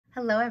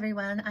Hello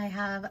everyone, I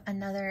have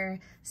another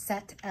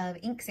set of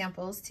ink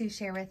samples to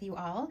share with you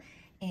all,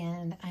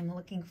 and I'm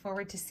looking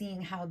forward to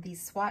seeing how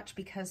these swatch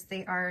because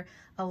they are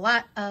a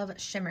lot of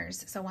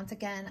shimmers. So once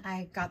again,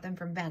 I got them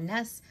from Van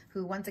Ness,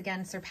 who once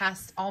again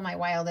surpassed all my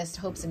wildest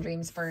hopes and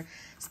dreams for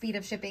speed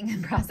of shipping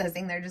and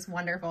processing. They're just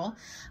wonderful.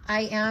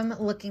 I am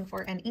looking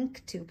for an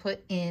ink to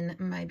put in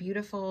my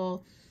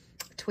beautiful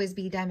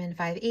TWSBI Diamond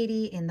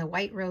 580 in the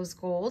white rose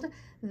gold.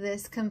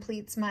 This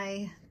completes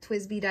my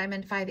TWSBI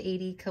Diamond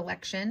 580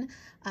 collection.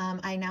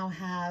 I now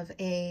have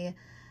a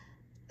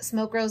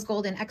smoke rose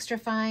gold in extra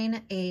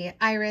fine, a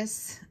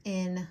iris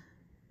in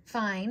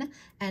fine,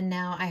 and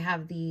now I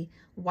have the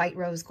white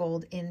rose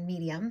gold in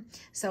medium.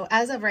 So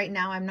as of right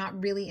now, I'm not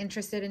really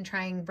interested in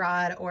trying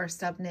broad or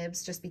stub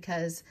nibs just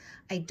because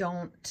I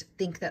don't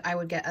think that I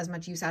would get as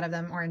much use out of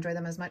them or enjoy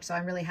them as much. So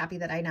I'm really happy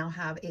that I now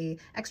have a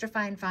extra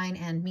fine, fine,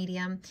 and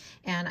medium,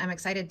 and I'm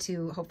excited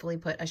to hopefully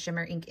put a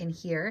shimmer ink in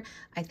here.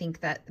 I think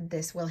that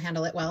this will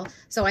handle it well.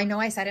 So I know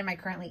I said in my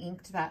currently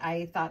inked that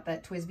I thought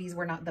that TWSBIs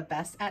were not the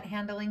best at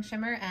handling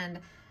shimmer, and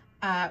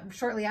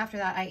shortly after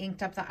that, I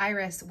inked up the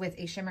iris with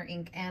a shimmer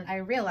ink, and I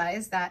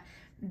realized that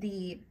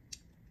the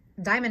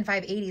Diamond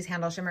 580s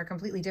handle shimmer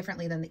completely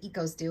differently than the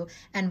Ecos do.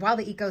 And while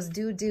the Ecos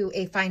do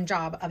a fine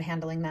job of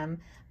handling them,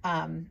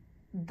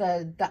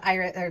 the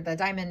iris or the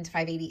Diamond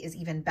 580 is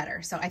even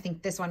better. So I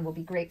think this one will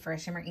be great for a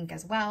shimmer ink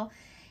as well.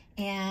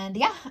 And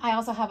yeah, I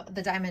also have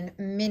the Diamond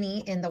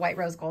Mini in the white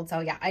rose gold. So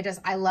yeah,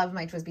 I love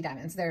my TWSBI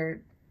Diamonds. They're,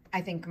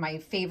 I think, my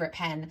favorite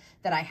pen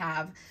that I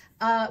have,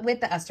 with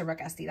the Esterbrook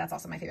SD. That's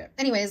also my favorite.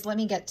 Anyways, let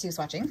me get to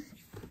swatching.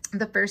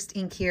 The first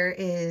ink here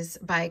is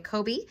by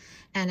Kobe,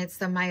 and it's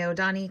the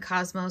Myodani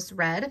Cosmos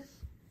Red.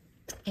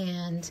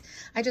 And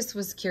I just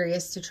was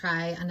curious to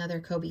try another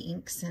Kobe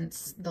ink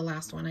since the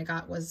last one I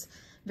got was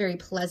very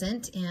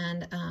pleasant,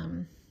 and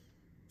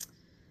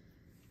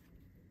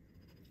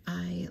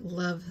I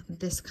love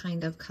this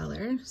kind of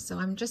color. So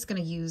I'm just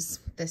going to use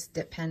this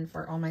dip pen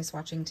for all my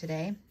swatching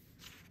today.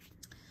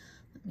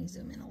 Let me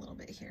zoom in a little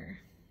bit here.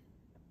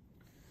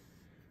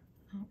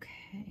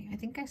 Okay, I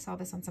think I saw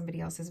this on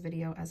somebody else's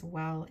video as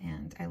well,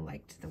 and I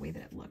liked the way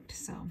that it looked.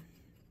 So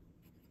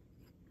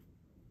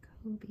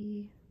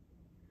Kobe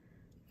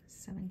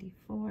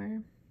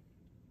 74.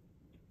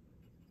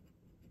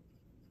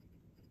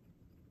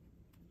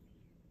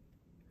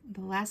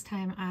 The last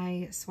time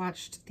I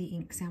swatched the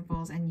ink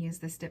samples and used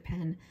this dip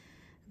pen,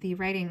 the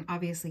writing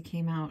obviously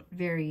came out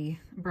very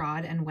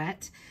broad and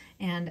wet,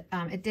 and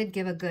it did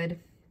give a good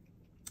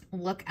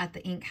look at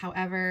the ink.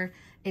 However,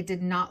 it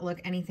did not look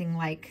anything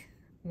like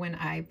when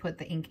I put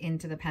the ink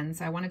into the pen.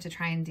 So I wanted to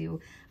try and do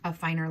a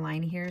finer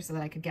line here so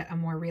that I could get a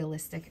more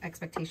realistic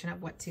expectation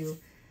of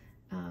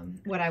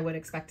what I would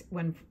expect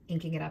when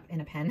inking it up in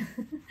a pen.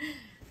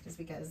 Just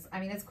because, I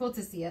mean, it's cool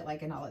to see it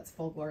like in all its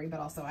full glory, but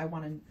also I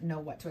want to know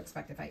what to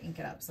expect if I ink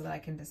it up so that I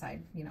can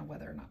decide, you know,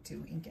 whether or not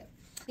to ink it.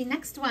 The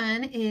next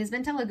one is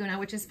Venta Laguna,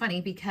 which is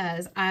funny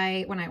because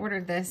when I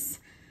ordered this,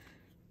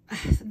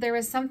 there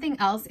was something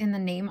else in the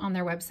name on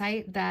their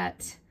website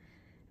that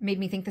made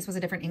me think this was a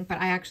different ink, but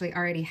I actually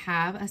already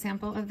have a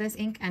sample of this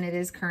ink, and it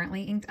is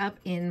currently inked up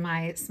in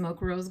my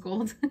smoke rose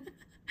gold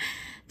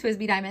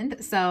TWSBI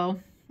Diamond.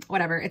 So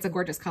whatever, it's a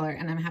gorgeous color,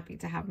 and I'm happy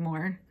to have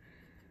more.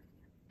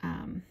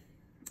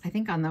 I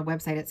think on the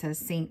website it says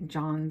St.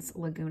 John's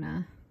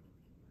Laguna,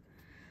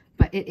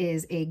 but it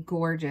is a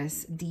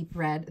gorgeous deep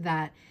red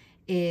that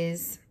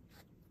is,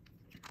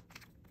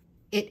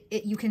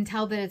 you can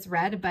tell that it's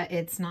red, but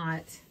it's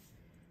not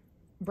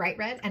bright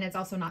red, and it's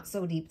also not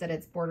so deep that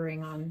it's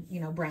bordering on, you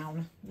know,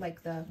 brown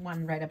like the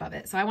one right above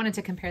it. So I wanted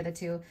to compare the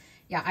two.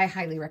 Yeah, I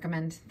highly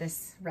recommend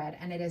this red,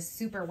 and it is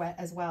super wet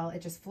as well.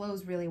 It just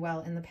flows really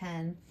well in the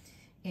pen.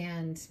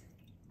 And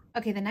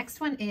okay, the next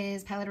one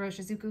is Palette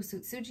Iroshizuku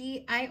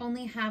Sutsuji. I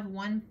only have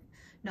one.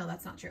 No,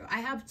 that's not true.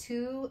 I have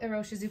two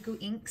Iroshizuku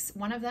inks.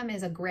 One of them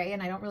is a gray,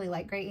 and I don't really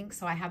like gray ink,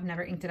 so I have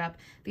never inked it up.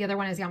 The other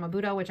one is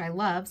Yamabudo, which I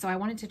love, so I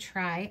wanted to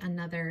try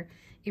another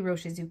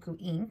Iroshizuku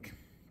ink.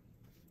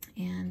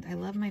 And I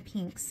love my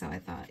pinks, so I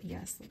thought,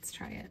 yes, let's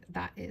try it.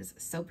 That is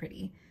so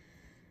pretty.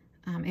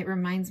 It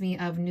reminds me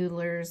of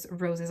Noodler's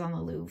Roses on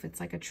the Louvre. It's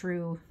like a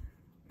true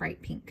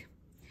bright pink.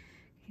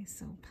 Okay,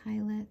 so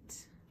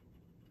Pilot,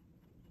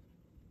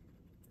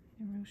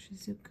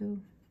 Iroshizuku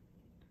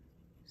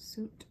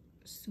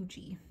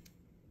Sutsuji.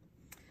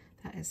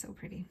 That is so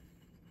pretty.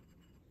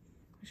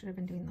 I should have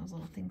been doing those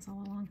little things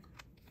all along.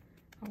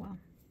 Oh well.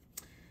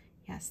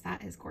 Yes,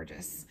 that is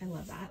gorgeous. I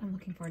love that. I'm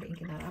looking forward to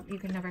inking that up. You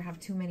can never have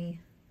too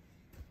many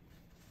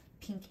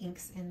pink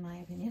inks, in my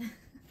opinion.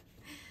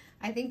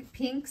 I think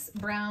pinks,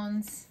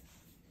 browns,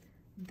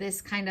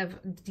 this kind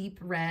of deep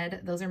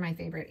red, those are my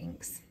favorite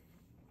inks.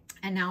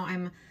 And now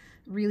I'm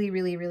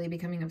really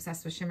becoming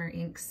obsessed with shimmer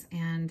inks,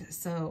 and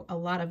so a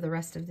lot of the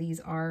rest of these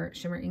are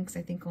shimmer inks.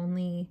 I think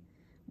only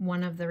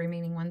one of the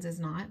remaining ones is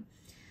not.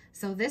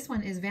 So this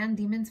one is Van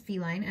Diemen's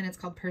Feline, and it's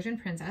called Persian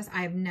Princess.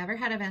 I've never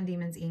had a Van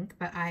Diemen's ink,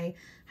 but I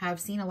have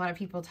seen a lot of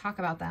people talk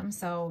about them,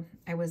 so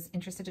I was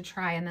interested to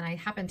try, and then I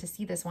happened to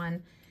see this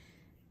one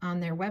on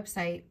their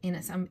website in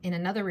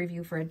another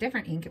review for a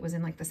different ink. It was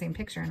in like the same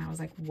picture, and I was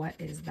like, what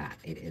is that?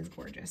 It is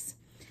gorgeous.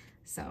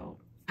 So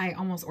I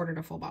almost ordered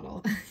a full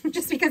bottle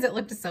just because it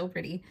looked so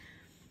pretty.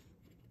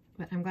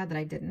 But I'm glad that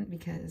I didn't,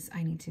 because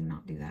I need to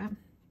not do that.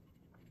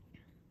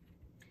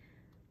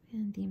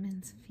 And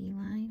Demon's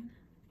Feline.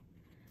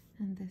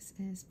 And this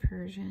is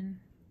Persian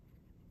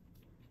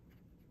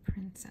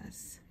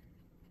Princess.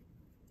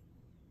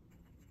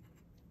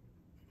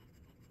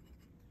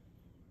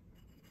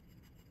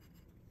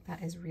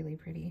 That is really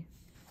pretty.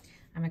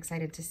 I'm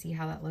excited to see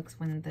how that looks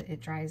when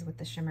it dries with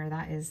the shimmer.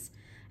 That is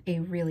a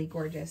really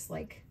gorgeous,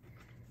 like,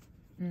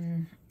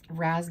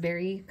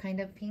 raspberry kind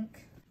of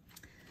pink.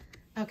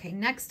 Okay,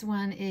 next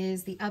one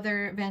is the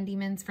other Van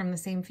Diemen's from the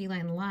same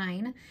feline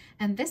line.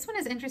 And this one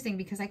is interesting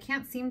because I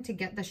can't seem to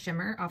get the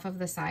shimmer off of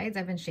the sides.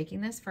 I've been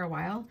shaking this for a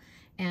while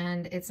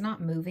and it's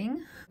not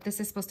moving. This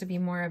is supposed to be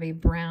more of a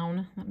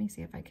brown. Let me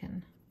see if I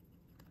can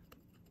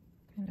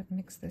kind of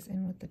mix this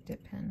in with the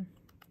dip pen.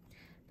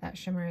 That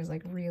shimmer is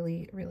like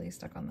really, really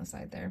stuck on the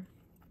side there.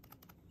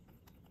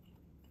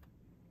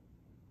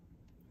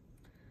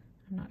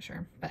 I'm not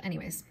sure, but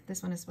anyways,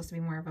 this one is supposed to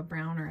be more of a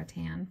brown or a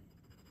tan.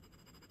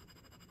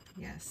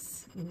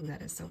 Yes, ooh,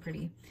 that is so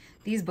pretty.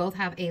 These both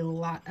have a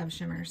lot of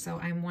shimmer, so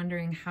I'm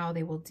wondering how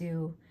they will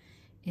do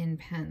in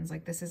pens.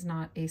 Like, this is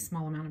not a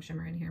small amount of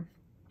shimmer in here.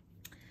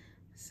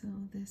 So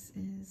this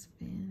is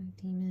Van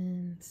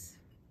Diemen's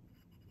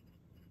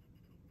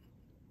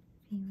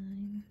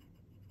Feline.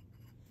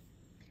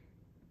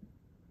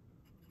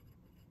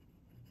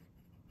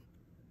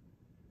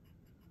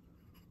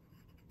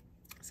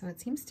 So it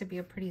seems to be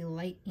a pretty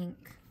light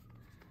ink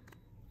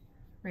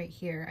right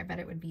here. I bet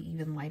it would be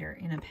even lighter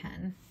in a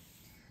pen.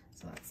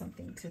 So that's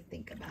something to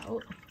think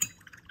about.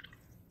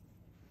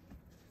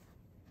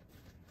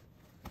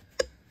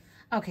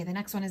 Okay, the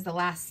next one is the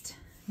last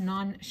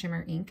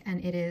non-shimmer ink,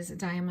 and it is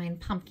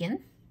Diamond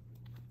Pumpkin.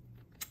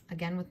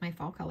 Again, with my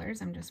fall colors,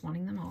 I'm just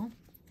wanting them all.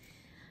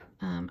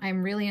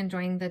 I'm really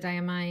enjoying the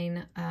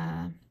Diamond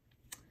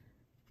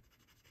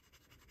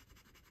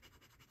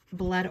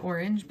Blood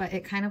Orange, but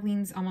it kind of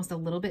leans almost a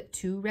little bit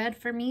too red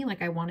for me.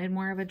 Like, I wanted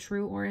more of a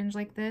true orange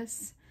like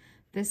this.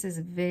 This is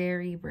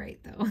very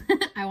bright though.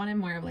 I wanted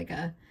more of like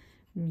a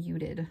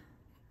muted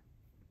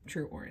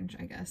true orange,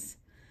 I guess.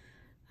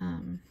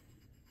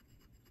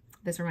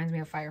 This reminds me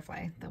of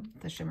Firefly,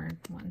 the shimmer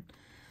one.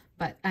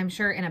 But I'm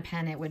sure in a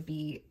pen it would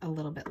be a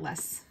little bit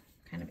less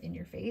kind of in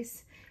your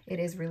face. It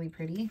is really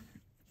pretty.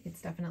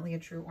 It's definitely a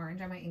true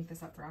orange. I might ink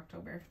this up for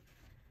October.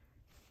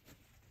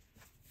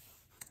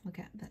 Look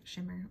at that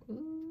shimmer.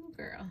 Ooh,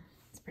 girl,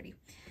 it's pretty.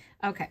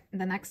 Okay,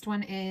 the next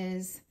one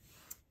is,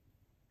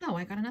 oh,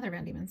 I got another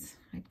Van Diemen's.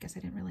 I guess I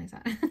didn't realize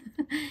that.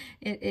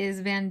 It is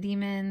Van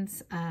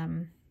Diemen's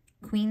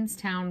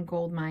Queenstown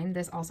Gold Mine.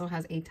 This also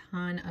has a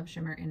ton of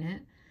shimmer in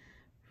it.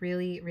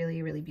 Really,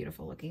 really, really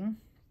beautiful looking.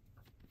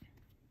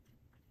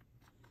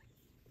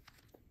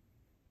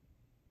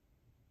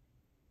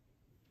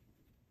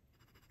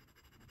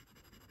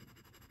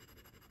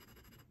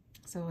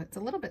 So it's a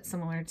little bit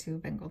similar to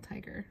Bengal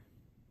Tiger.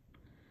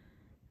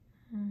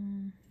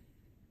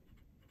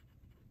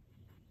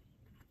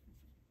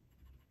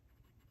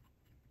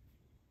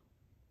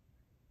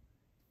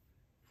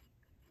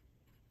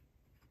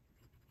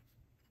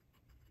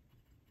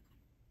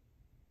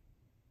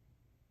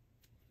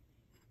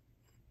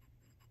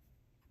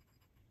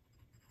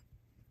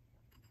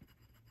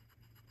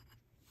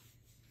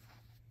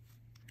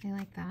 I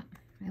like that.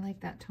 I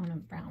like that tone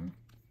of brown.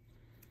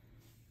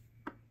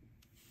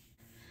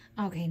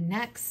 Okay,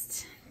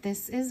 next,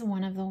 this is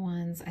one of the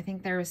ones, I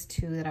think there was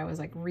two that I was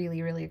like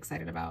really, really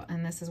excited about,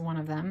 and this is one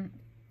of them.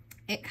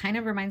 It kind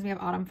of reminds me of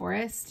Autumn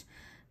Forest,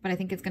 but I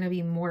think it's going to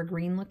be more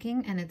green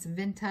looking, and it's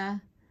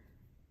Vinta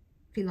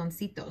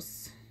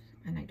Piloncitos,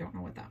 and I don't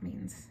know what that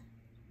means.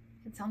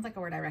 It sounds like a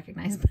word I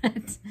recognize,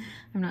 but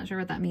I'm not sure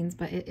what that means,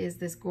 but it is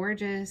this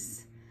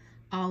gorgeous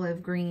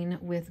olive green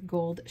with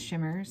gold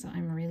shimmer, so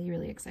I'm really,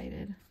 really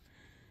excited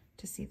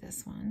to see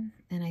this one.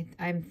 And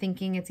I'm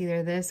thinking it's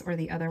either this or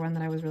the other one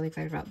that I was really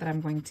excited about that I'm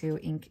going to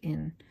ink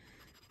in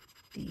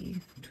the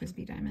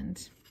TWSBI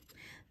Diamond.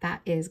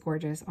 That is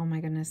gorgeous. Oh my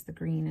goodness, the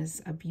green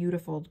is a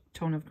beautiful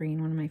tone of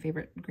green, one of my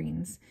favorite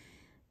greens.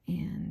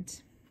 And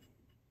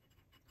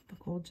the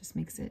gold just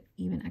makes it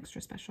even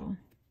extra special.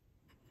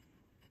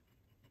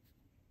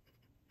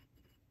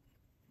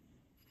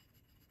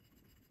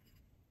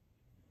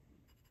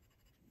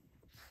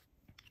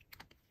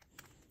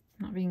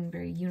 Not being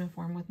very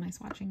uniform with my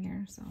swatching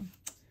here, so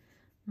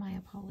my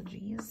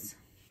apologies.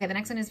 Okay, the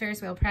next one is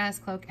Ferris Wheel Press,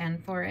 Cloak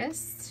and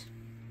Forest.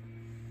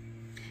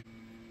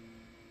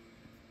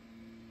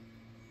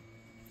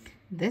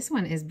 This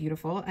one is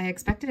beautiful. I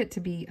expected it to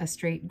be a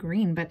straight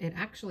green, but it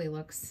actually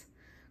looks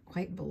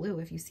quite blue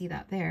if you see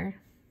that there.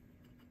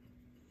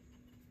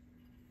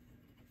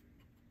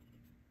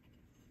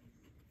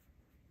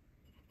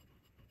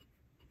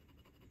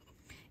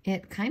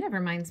 It kind of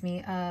reminds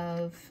me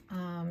of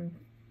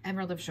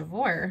Emerald of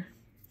Chivor.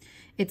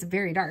 It's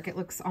very dark. It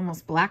looks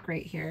almost black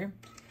right here.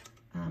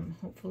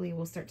 Hopefully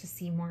we'll start to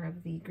see more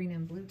of the green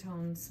and blue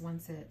tones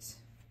once it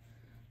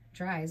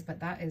dries, but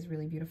that is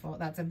really beautiful.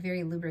 That's a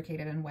very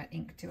lubricated and wet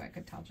ink too. I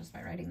could tell just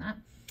by writing that.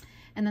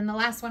 And then the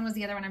last one was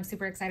the other one I'm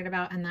super excited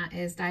about, and that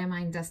is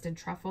Diamond Dusted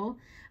Truffle.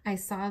 I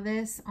saw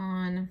this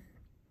on,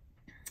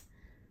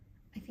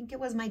 I think it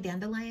was my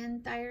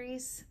Dandelion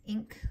Diaries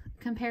ink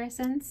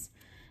comparisons.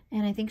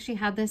 And I think she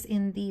had this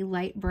in the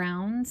light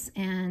browns,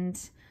 and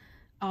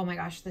oh my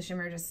gosh, the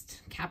shimmer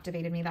just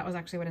captivated me. That was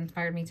actually what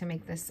inspired me to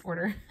make this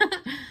order.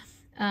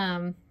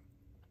 I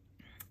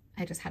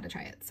just had to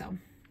try it. So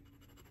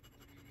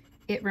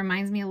it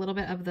reminds me a little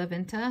bit of the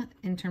Vinta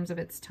in terms of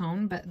its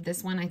tone, but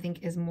this one I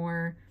think is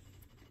more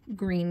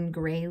green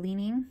gray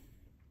leaning.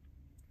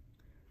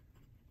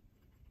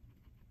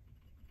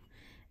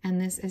 And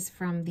this is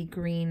from the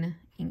Green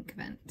Ink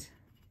Vent.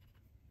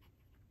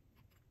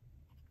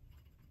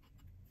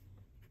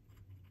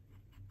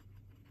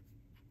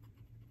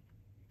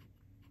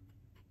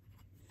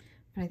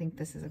 But I think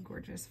this is a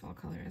gorgeous fall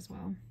color as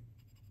well.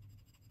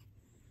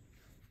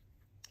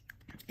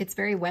 It's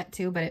very wet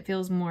too, but it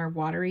feels more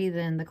watery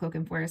than the Cloak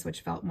and Forest,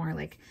 which felt more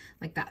like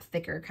that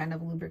thicker kind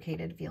of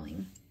lubricated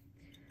feeling.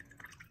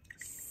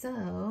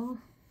 So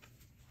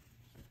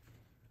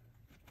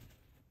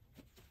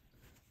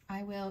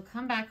I will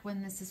come back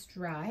when this is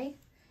dry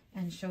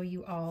and show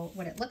you all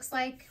what it looks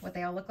like, what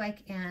they all look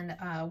like, and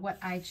what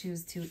I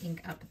choose to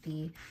ink up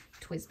the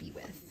TWSBI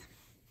with.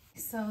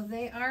 So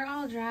they are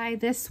all dry.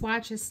 This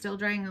swatch is still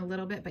drying a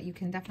little bit, but you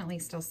can definitely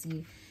still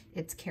see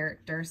its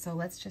character. So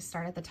let's just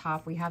start at the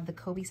top. We have the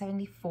Kobe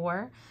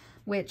 74,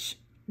 which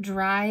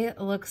dry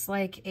looks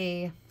like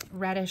a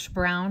reddish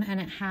brown,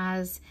 and it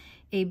has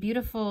a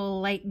beautiful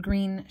light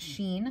green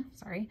sheen,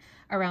 sorry,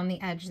 around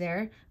the edge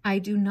there. I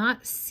do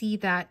not see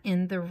that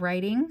in the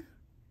writing.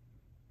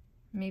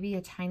 Maybe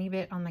a tiny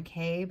bit on the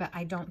K, but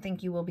I don't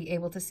think you will be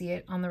able to see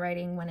it on the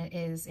writing when it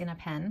is in a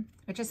pen,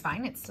 which is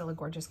fine. It's still a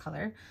gorgeous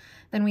color.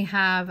 Then we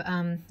have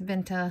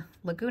Vinta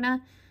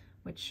Laguna,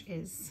 which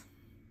is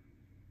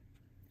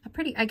a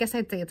pretty, I guess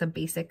I'd say it's a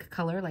basic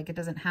color. Like, it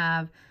doesn't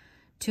have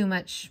too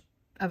much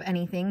of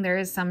anything. There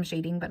is some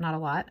shading, but not a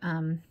lot.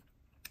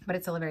 But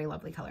it's still a very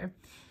lovely color.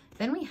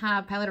 Then we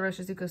have Palette Roche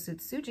Zuko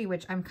Sutsuji,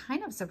 which I'm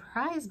kind of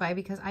surprised by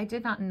because I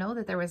did not know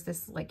that there was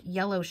this like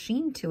yellow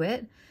sheen to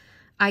it.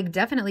 I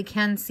definitely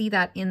can see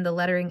that in the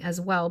lettering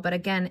as well, but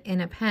again, in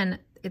a pen,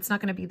 it's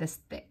not going to be this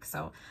thick,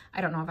 so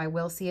I don't know if I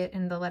will see it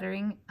in the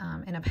lettering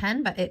in a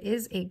pen, but it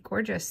is a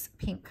gorgeous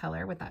pink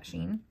color with that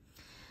sheen.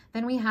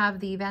 Then we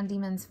have the Van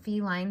Diemen's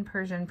Feline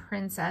Persian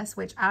Princess,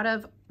 which out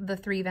of the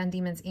 3 Van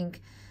Diemen's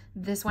ink,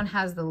 this one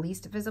has the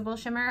least visible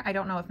shimmer. I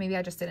don't know if maybe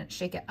I just didn't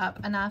shake it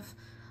up enough,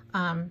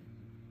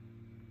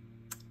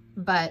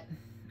 but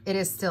it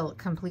is still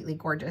completely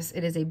gorgeous.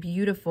 It is a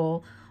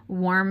beautiful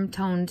warm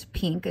toned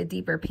pink, a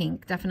deeper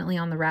pink, definitely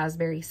on the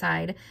raspberry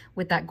side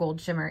with that gold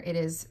shimmer. It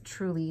is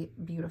truly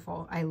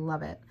beautiful. I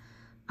love it.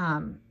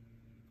 I'm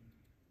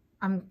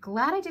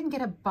glad I didn't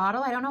get a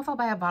bottle. I don't know if I'll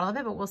buy a bottle of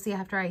it, but we'll see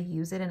after I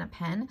use it in a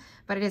pen,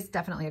 but it is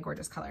definitely a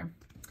gorgeous color.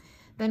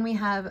 Then we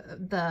have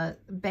the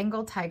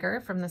Bengal Tiger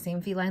from the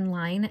same feline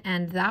line,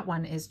 and that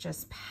one is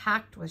just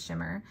packed with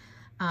shimmer.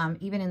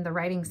 Even in the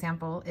writing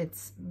sample,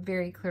 it's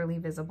very clearly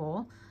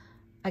visible.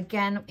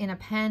 Again, in a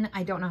pen,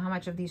 I don't know how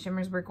much of these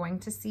shimmers we're going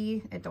to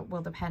see. It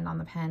will depend on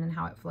the pen and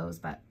how it flows,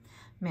 but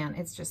man,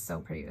 it's just so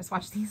pretty to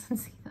swatch these and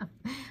see them.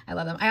 I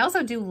love them. I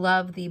also do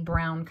love the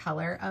brown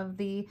color of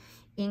the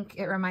ink.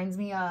 It reminds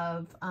me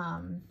of,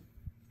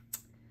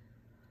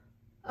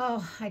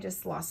 oh, I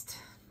just lost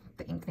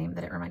the ink name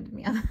that it reminded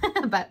me of,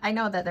 but I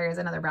know that there is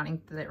another brown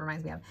ink that it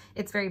reminds me of.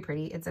 It's very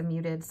pretty. It's a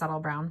muted, subtle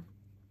brown.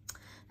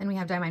 Then we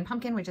have Diamond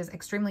Pumpkin, which is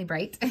extremely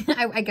bright.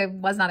 I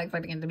was not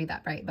expecting it to be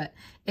that bright, but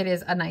it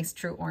is a nice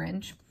true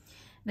orange.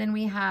 Then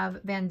we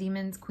have Van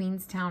Diemen's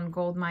Queenstown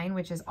Gold Mine,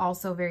 which is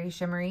also very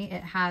shimmery.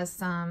 It has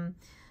some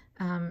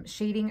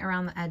shading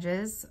around the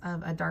edges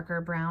of a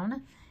darker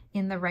brown.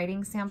 In the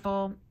writing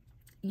sample,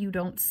 you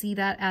don't see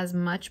that as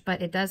much,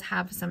 but it does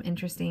have some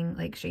interesting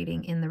like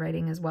shading in the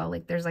writing as well.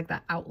 Like there's like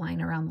that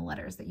outline around the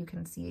letters that you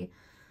can see.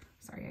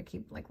 Sorry, I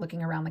keep like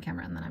looking around the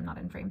camera and then I'm not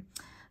in frame.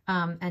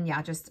 And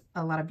yeah, just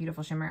a lot of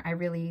beautiful shimmer. I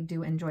really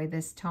do enjoy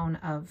this tone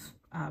of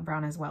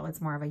brown as well.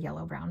 It's more of a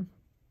yellow brown.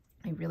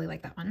 I really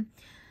like that one.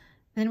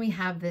 Then we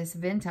have this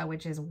Vinta,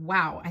 which is,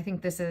 wow, I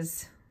think this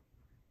is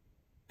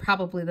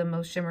probably the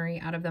most shimmery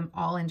out of them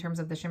all in terms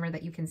of the shimmer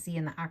that you can see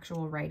in the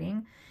actual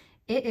writing.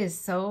 It is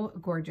so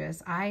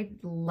gorgeous. I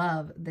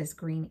love this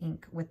green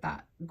ink with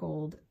that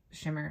gold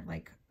shimmer,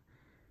 like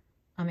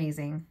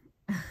amazing.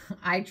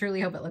 I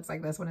truly hope it looks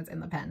like this when it's in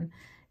the pen.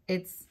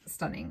 It's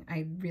stunning.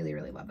 I really,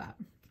 really love that.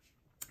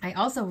 I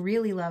also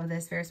really love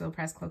this Ferris Wheel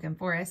Press Cloak and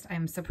Forest.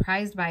 I'm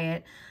surprised by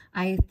it.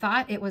 I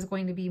thought it was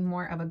going to be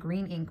more of a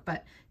green ink,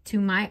 but to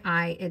my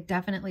eye, it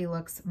definitely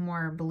looks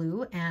more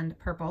blue and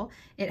purple.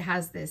 It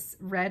has this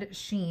red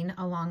sheen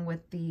along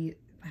with the,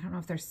 I don't know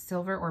if they're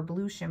silver or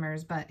blue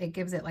shimmers, but it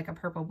gives it like a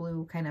purple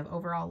blue kind of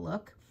overall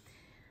look.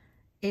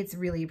 It's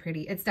really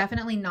pretty. It's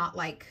definitely not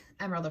like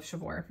Emerald of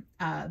Chavor.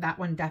 That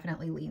one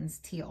definitely leans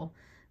teal.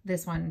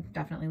 This one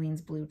definitely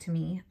leans blue to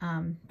me,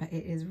 but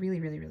it is really,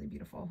 really, really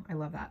beautiful. I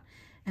love that.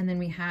 And then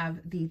we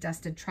have the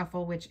Dusted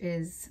Truffle, which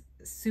is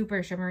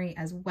super shimmery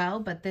as well,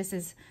 but this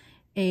is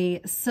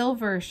a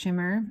silver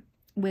shimmer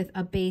with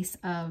a base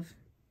of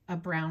a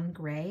brown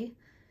gray.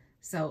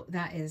 So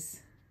that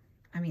is,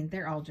 I mean,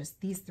 they're all just,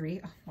 these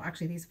three, well,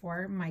 actually these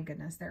four, my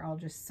goodness, they're all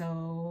just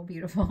so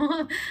beautiful.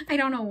 I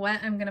don't know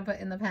what I'm going to put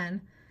in the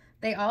pen.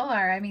 They all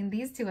are. I mean,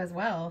 these two as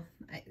well.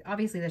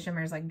 Obviously the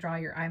shimmers like draw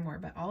your eye more,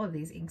 but all of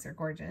these inks are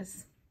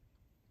gorgeous.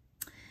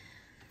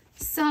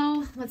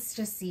 So let's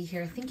just see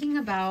here. Thinking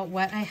about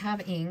what I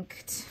have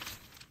inked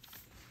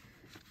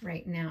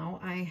right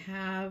now. I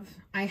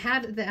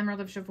had the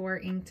Emerald of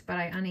Chivor inked, but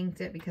I uninked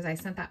it because I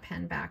sent that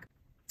pen back.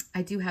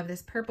 I do have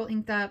this purple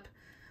inked up.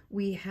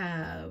 We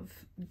have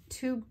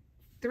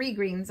three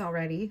greens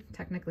already,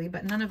 technically,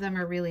 but none of them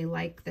are really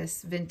like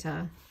this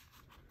Vinta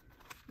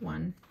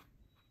one.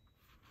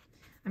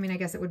 I mean, I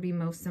guess it would be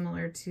most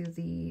similar to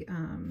the,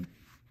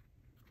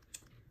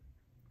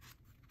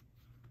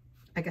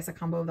 I guess a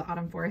combo of the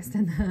Autumn Forest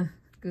and the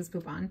Goose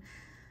Poop on.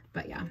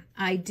 But yeah,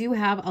 I do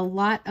have a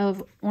lot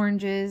of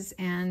oranges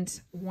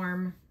and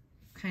warm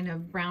kind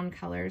of brown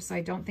colors. So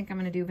I don't think I'm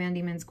going to do Van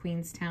Diemen's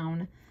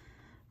Queenstown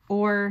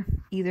or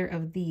either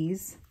of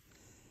these.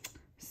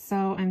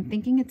 So I'm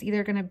thinking it's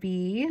either going to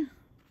be,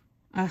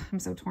 I'm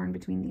so torn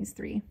between these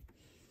three.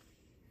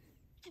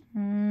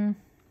 I'm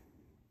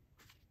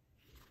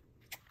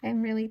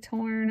really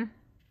torn.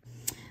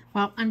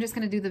 Well, I'm just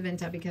going to do the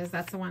Vinta because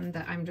that's the one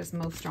that I'm just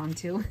most drawn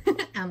to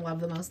and love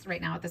the most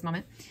right now at this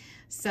moment.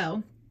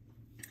 So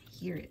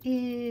here it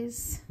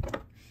is.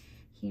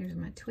 Here's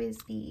my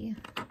TWSBI.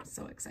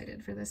 So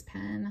excited for this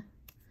pen.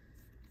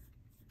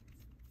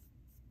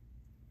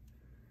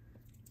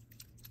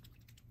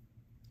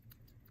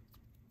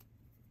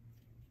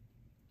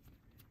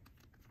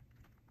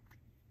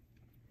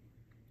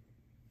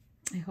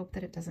 I hope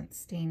that it doesn't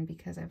stain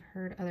because I've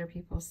heard other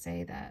people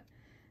say that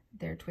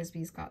their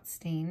TWSBIs got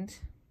stained,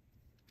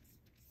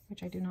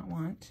 which I do not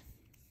want.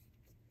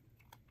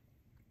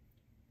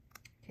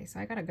 Okay, so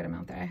I got a good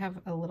amount there. I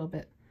have a little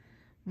bit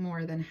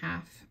more than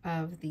half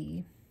of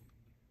the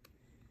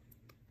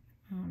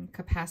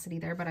capacity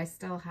there, but I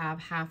still have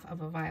half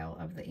of a vial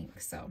of the ink.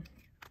 So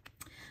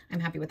I'm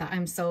happy with that.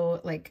 I'm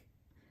so like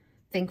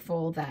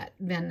thankful that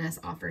Van Ness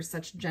offers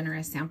such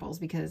generous samples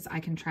because I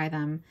can try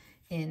them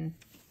in,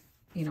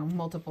 you know,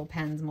 multiple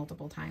pens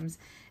multiple times.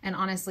 And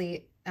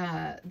honestly,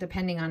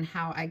 depending on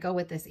how I go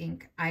with this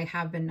ink, I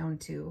have been known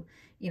to,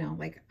 you know,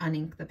 like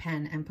unink the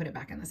pen and put it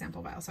back in the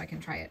sample vial so I can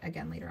try it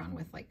again later on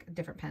with like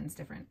different pens,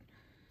 different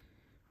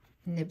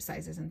nib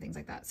sizes and things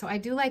like that. So I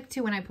do like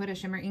to, when I put a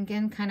shimmer ink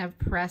in, kind of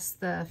press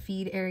the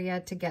feed area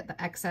to get the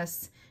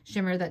excess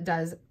shimmer that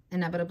does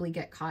inevitably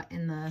get caught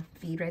in the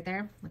feed right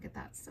there. Look at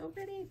that, so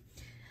pretty.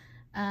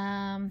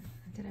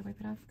 Did I wipe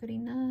it off good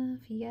enough?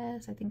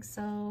 Yes, I think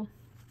so.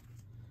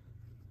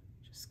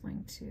 Just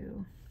going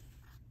to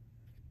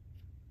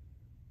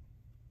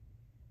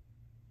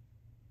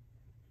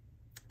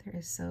there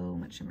is so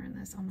much shimmer in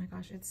this. Oh my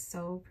gosh, it's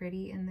so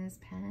pretty in this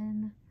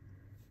pen.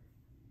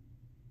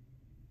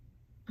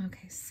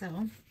 Okay,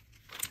 so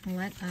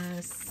let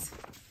us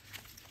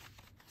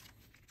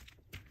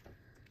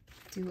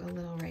do a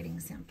little writing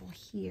sample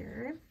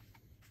here.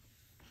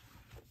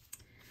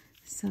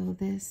 So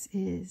this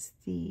is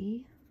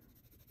the,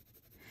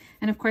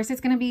 and of course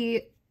it's going to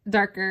be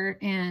darker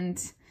and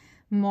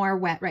more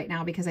wet right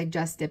now because I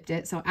just dipped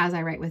it. So as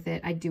I write with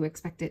it, I do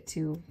expect it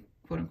to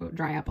quote unquote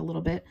dry up a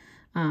little bit.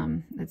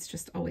 That's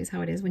just always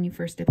how it is when you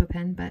first dip a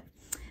pen, but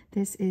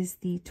this is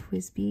the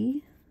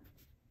TWSBI.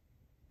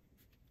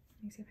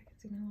 Let me see if I can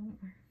zoom in a little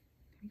bit more.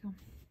 Here we go.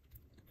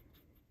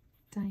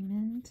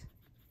 Diamond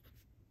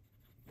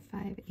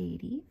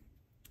 580.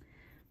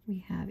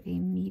 We have a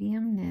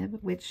medium nib,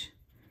 which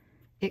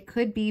it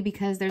could be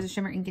because there's a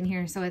shimmer ink in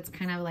here, so it's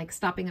kind of like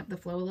stopping up the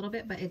flow a little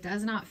bit, but it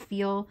does not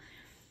feel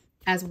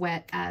as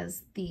wet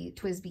as the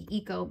TWSBI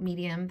Eco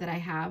medium that I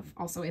have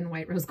also in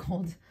white rose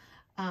gold.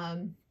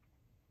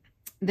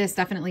 This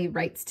definitely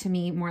writes to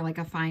me more like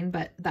a fine,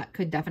 but that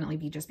could definitely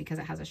be just because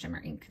it has a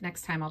shimmer ink.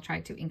 Next time I'll try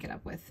to ink it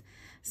up with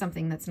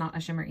something that's not a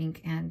shimmer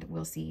ink and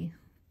we'll see.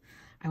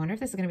 I wonder if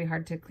this is going to be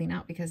hard to clean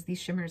out because these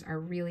shimmers are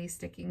really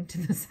sticking to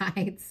the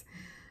sides.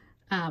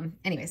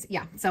 Anyways,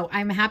 yeah, so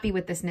I'm happy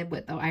with this nib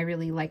width though. I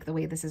really like the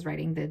way this is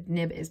writing. The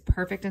nib is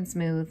perfect and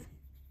smooth.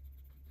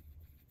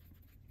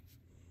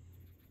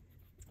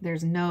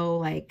 There's no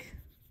like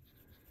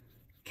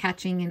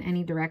catching in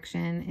any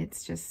direction.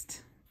 It's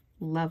just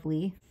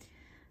lovely.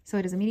 So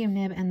it is a medium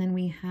nib, and then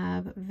we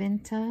have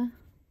Vinta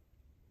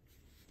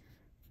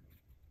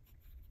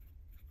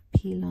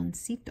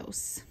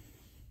Piloncitos.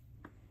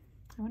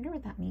 I wonder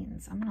what that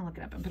means. I'm gonna look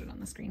it up and put it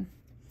on the screen.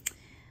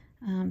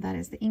 That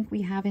is the ink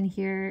we have in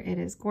here. It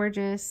is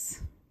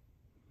gorgeous.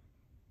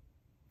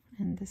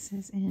 And this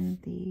is in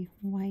the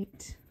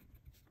white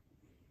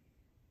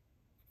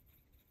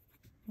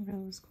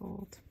rose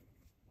gold.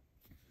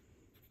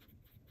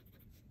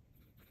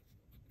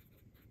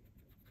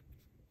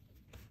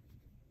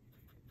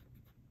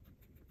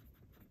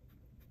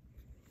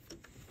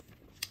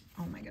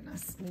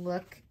 goodness,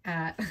 look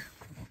at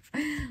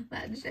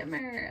that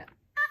shimmer.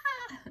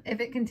 Ah! If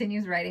it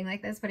continues writing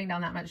like this, putting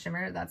down that much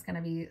shimmer, that's going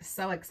to be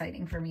so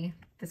exciting for me.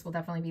 This will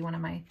definitely be one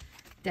of my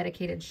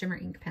dedicated shimmer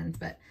ink pens,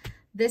 but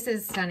this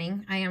is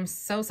stunning. I am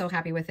so, so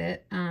happy with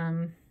it.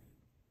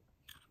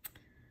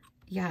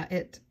 Yeah,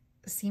 it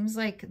seems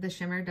like the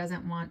shimmer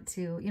doesn't want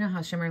to, you know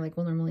how shimmer like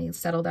will normally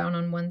settle down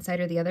on one side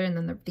or the other, and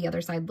then the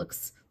other side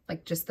looks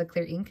like just the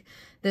clear ink.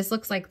 This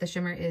looks like the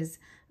shimmer is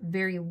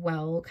very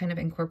well kind of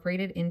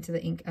incorporated into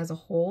the ink as a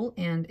whole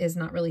and is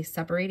not really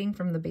separating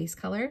from the base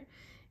color.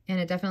 And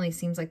it definitely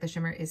seems like the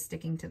shimmer is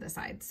sticking to the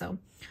side. So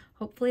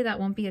hopefully that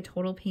won't be a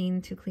total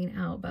pain to clean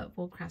out, but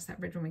we'll cross that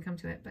bridge when we come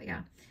to it. But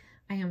yeah,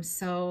 I am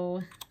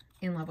so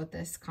in love with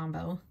this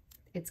combo.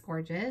 It's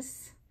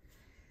gorgeous.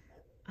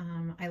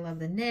 I love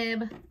the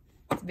nib.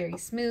 It's very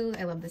smooth.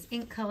 I love this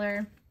ink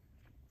color.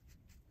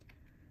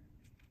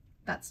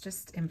 That's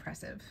just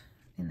impressive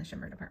in the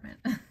shimmer department.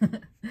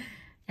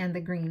 And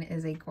the green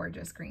is a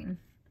gorgeous green.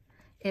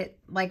 It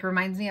like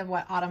reminds me of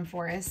what Autumn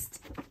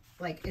Forest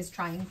like is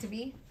trying to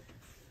be.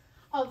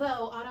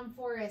 Although Autumn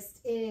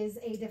Forest is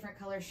a different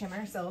color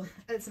shimmer, so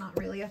it's not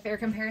really a fair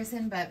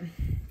comparison, but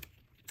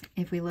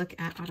if we look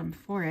at Autumn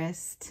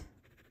Forest,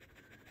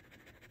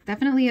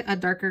 definitely a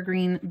darker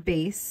green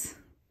base.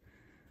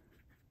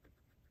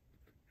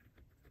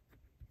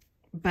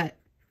 But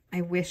I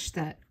wish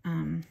that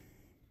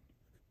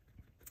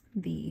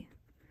the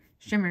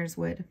shimmers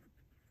would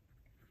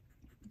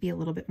be a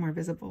little bit more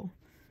visible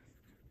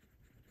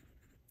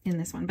in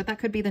this one. But that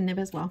could be the nib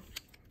as well.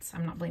 So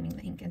I'm not blaming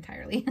the ink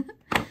entirely.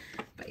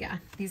 But yeah,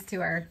 these two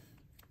are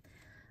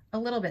a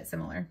little bit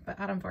similar.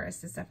 But Autumn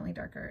Forest is definitely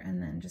darker. And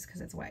then just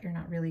because it's wet, you're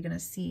not really going to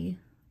see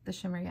the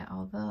shimmer yet.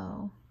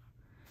 Although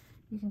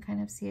you can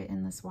kind of see it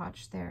in the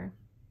swatch there.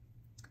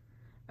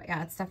 But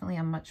yeah, it's definitely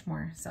a much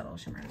more subtle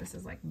shimmer. This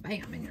is like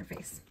bam in your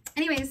face.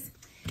 Anyways,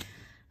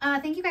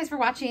 thank you guys for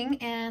watching,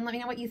 and let me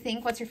know what you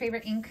think. What's your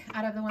favorite ink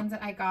out of the ones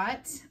that I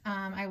got?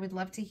 I would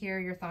love to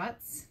hear your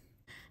thoughts.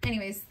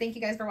 Anyways, thank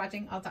you guys for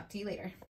watching. I'll talk to you later.